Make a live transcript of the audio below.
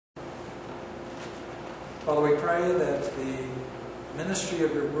Father, we pray that the ministry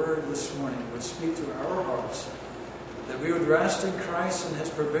of your word this morning would speak to our hearts, that we would rest in Christ and his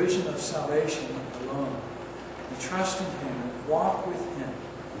provision of salvation alone, and trust in him and walk with him.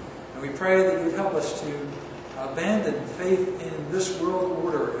 And we pray that you'd help us to abandon faith in this world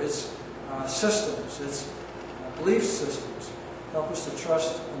order, its systems, its belief systems. Help us to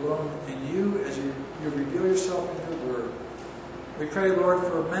trust alone in you as you reveal yourself in your word. We pray, Lord,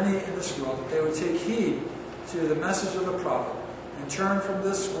 for many in this world that they would take heed to the message of the prophet and turn from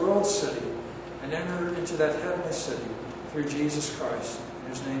this world city and enter into that heavenly city through Jesus Christ.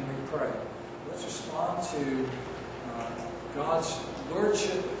 In his name we pray. Let's respond to God's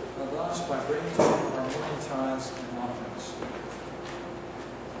lordship of us by bringing our morning tithes and offerings.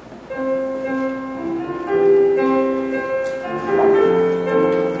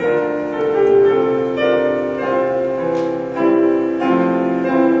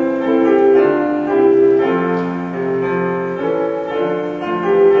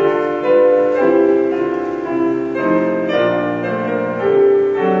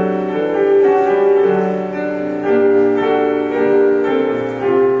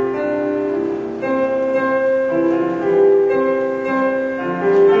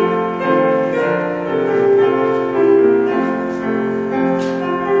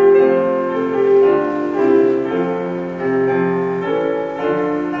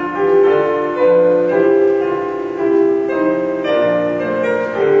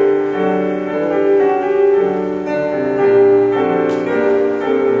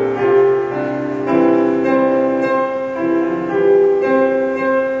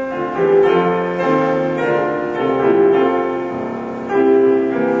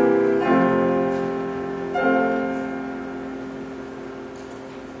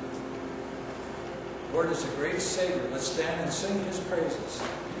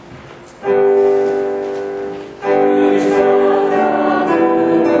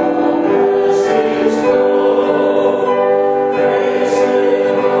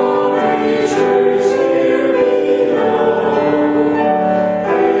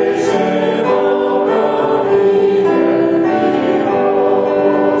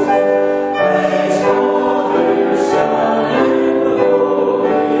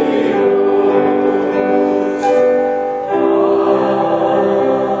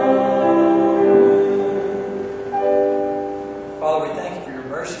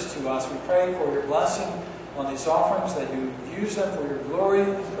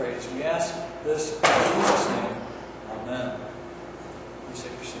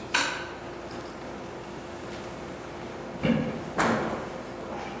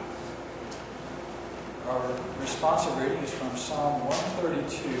 Responsive reading is from Psalm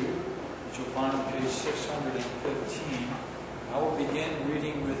 132, which you'll find on page 615. I will begin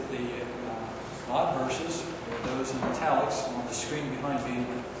reading with the odd verses, or those in italics, on the screen behind me.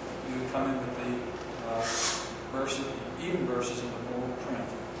 You would come in with the even verses in the bold print.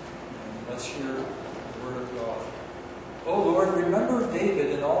 And let's hear the word of God. O Lord, remember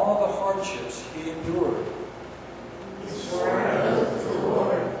David and all the hardships he endured. He swore an oath to the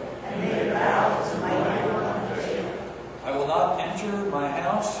Lord and made a vow to my Lord. I will not enter my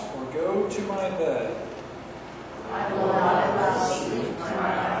house or go to my bed. I will not allow sleep to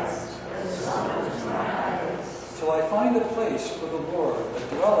my eyes, or slumber to my eyelids, till I find a place for the Lord, a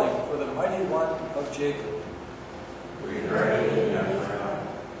dwelling for the mighty one of Jacob. We heard it in the throne.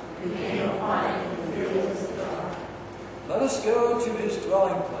 We came upon it in the fields of God. Let us go to his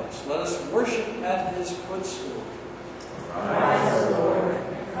dwelling place. Let us worship at his footstool. Arise, O Lord,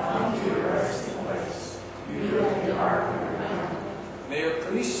 and come to your resting place. You and the ark of your land. May your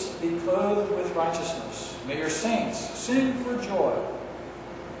priests be clothed with righteousness. May your saints sing for joy.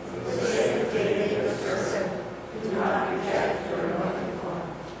 For the sake of David your servant, do not reject your anointed one.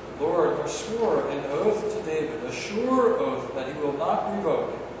 The Lord swore an oath to David, a sure oath that he will not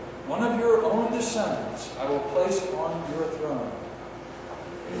revoke. One of your own descendants I will place on your throne.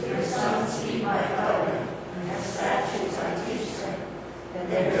 If your sons keep my covenant and have statutes I teach them, then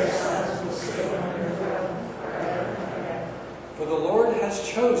their sons will sit on your throne forever and ever. For the Lord has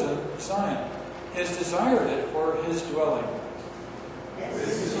chosen Zion. He has desired it for his dwelling.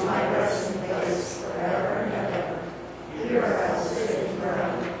 This is my resting place forever and ever. Here I will sit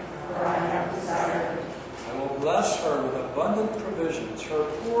enthroned, for I have desired it. I will bless her with abundant provisions. Her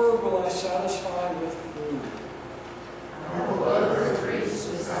poor will I satisfy with food. I will clothe her priests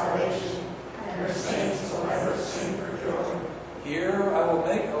with salvation, and her saints will ever sing for joy. Here I will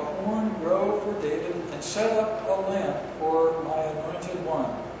make a horn grow for David and set up a lamp for my anointed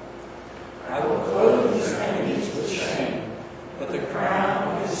one. I will clothe his enemies with shame,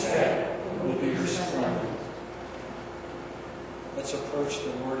 let's approach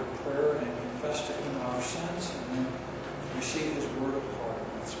the Lord in prayer and confess to Him our sins and then receive His word of pardon.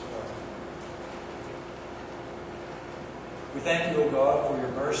 Let's pray. We thank you, O God, for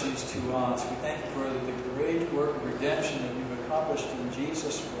your mercies to us. We thank you for the great work of redemption that you've accomplished in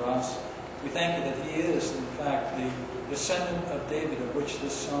Jesus for us. We thank you that He is, in fact, the descendant of David, of which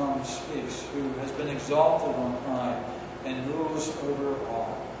this psalm speaks, who has been exalted on high and rules over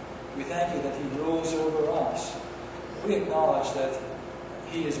all. We thank you that He rules over us. We acknowledge that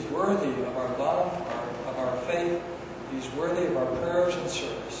He is worthy of our love, of our faith. He's worthy of our prayers and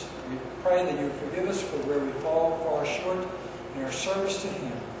service. We pray that you forgive us for where we fall far short in our service to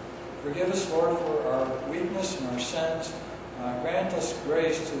Him. Forgive us, Lord, for our weakness and our sins. Grant us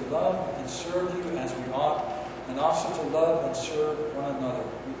grace to love and serve you as we ought, and also to love and serve one another.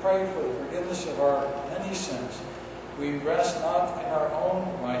 We pray for the forgiveness of our many sins. We rest not in our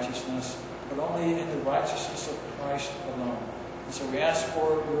own righteousness, but only in the righteousness of Christ alone. And so we ask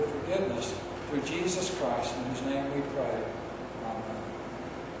for your forgiveness through Jesus Christ, in whose name we pray. Amen.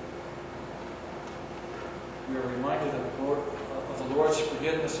 We are reminded of the Lord's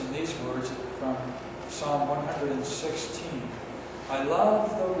forgiveness in these words from Psalm 116. I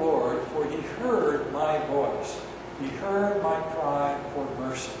love the Lord, for He heard my voice. He heard my cry for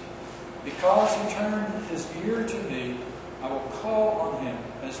mercy. Because He turned His ear to me, I will call on Him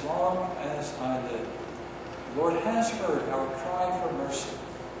as long as I live. The Lord has heard our cry for mercy.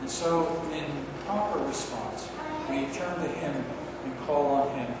 And so, in proper response, we turn to Him and call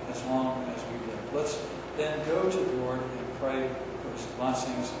on Him as long as we live. Let's then go to the Lord and pray for His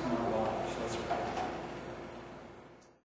blessings in our lives.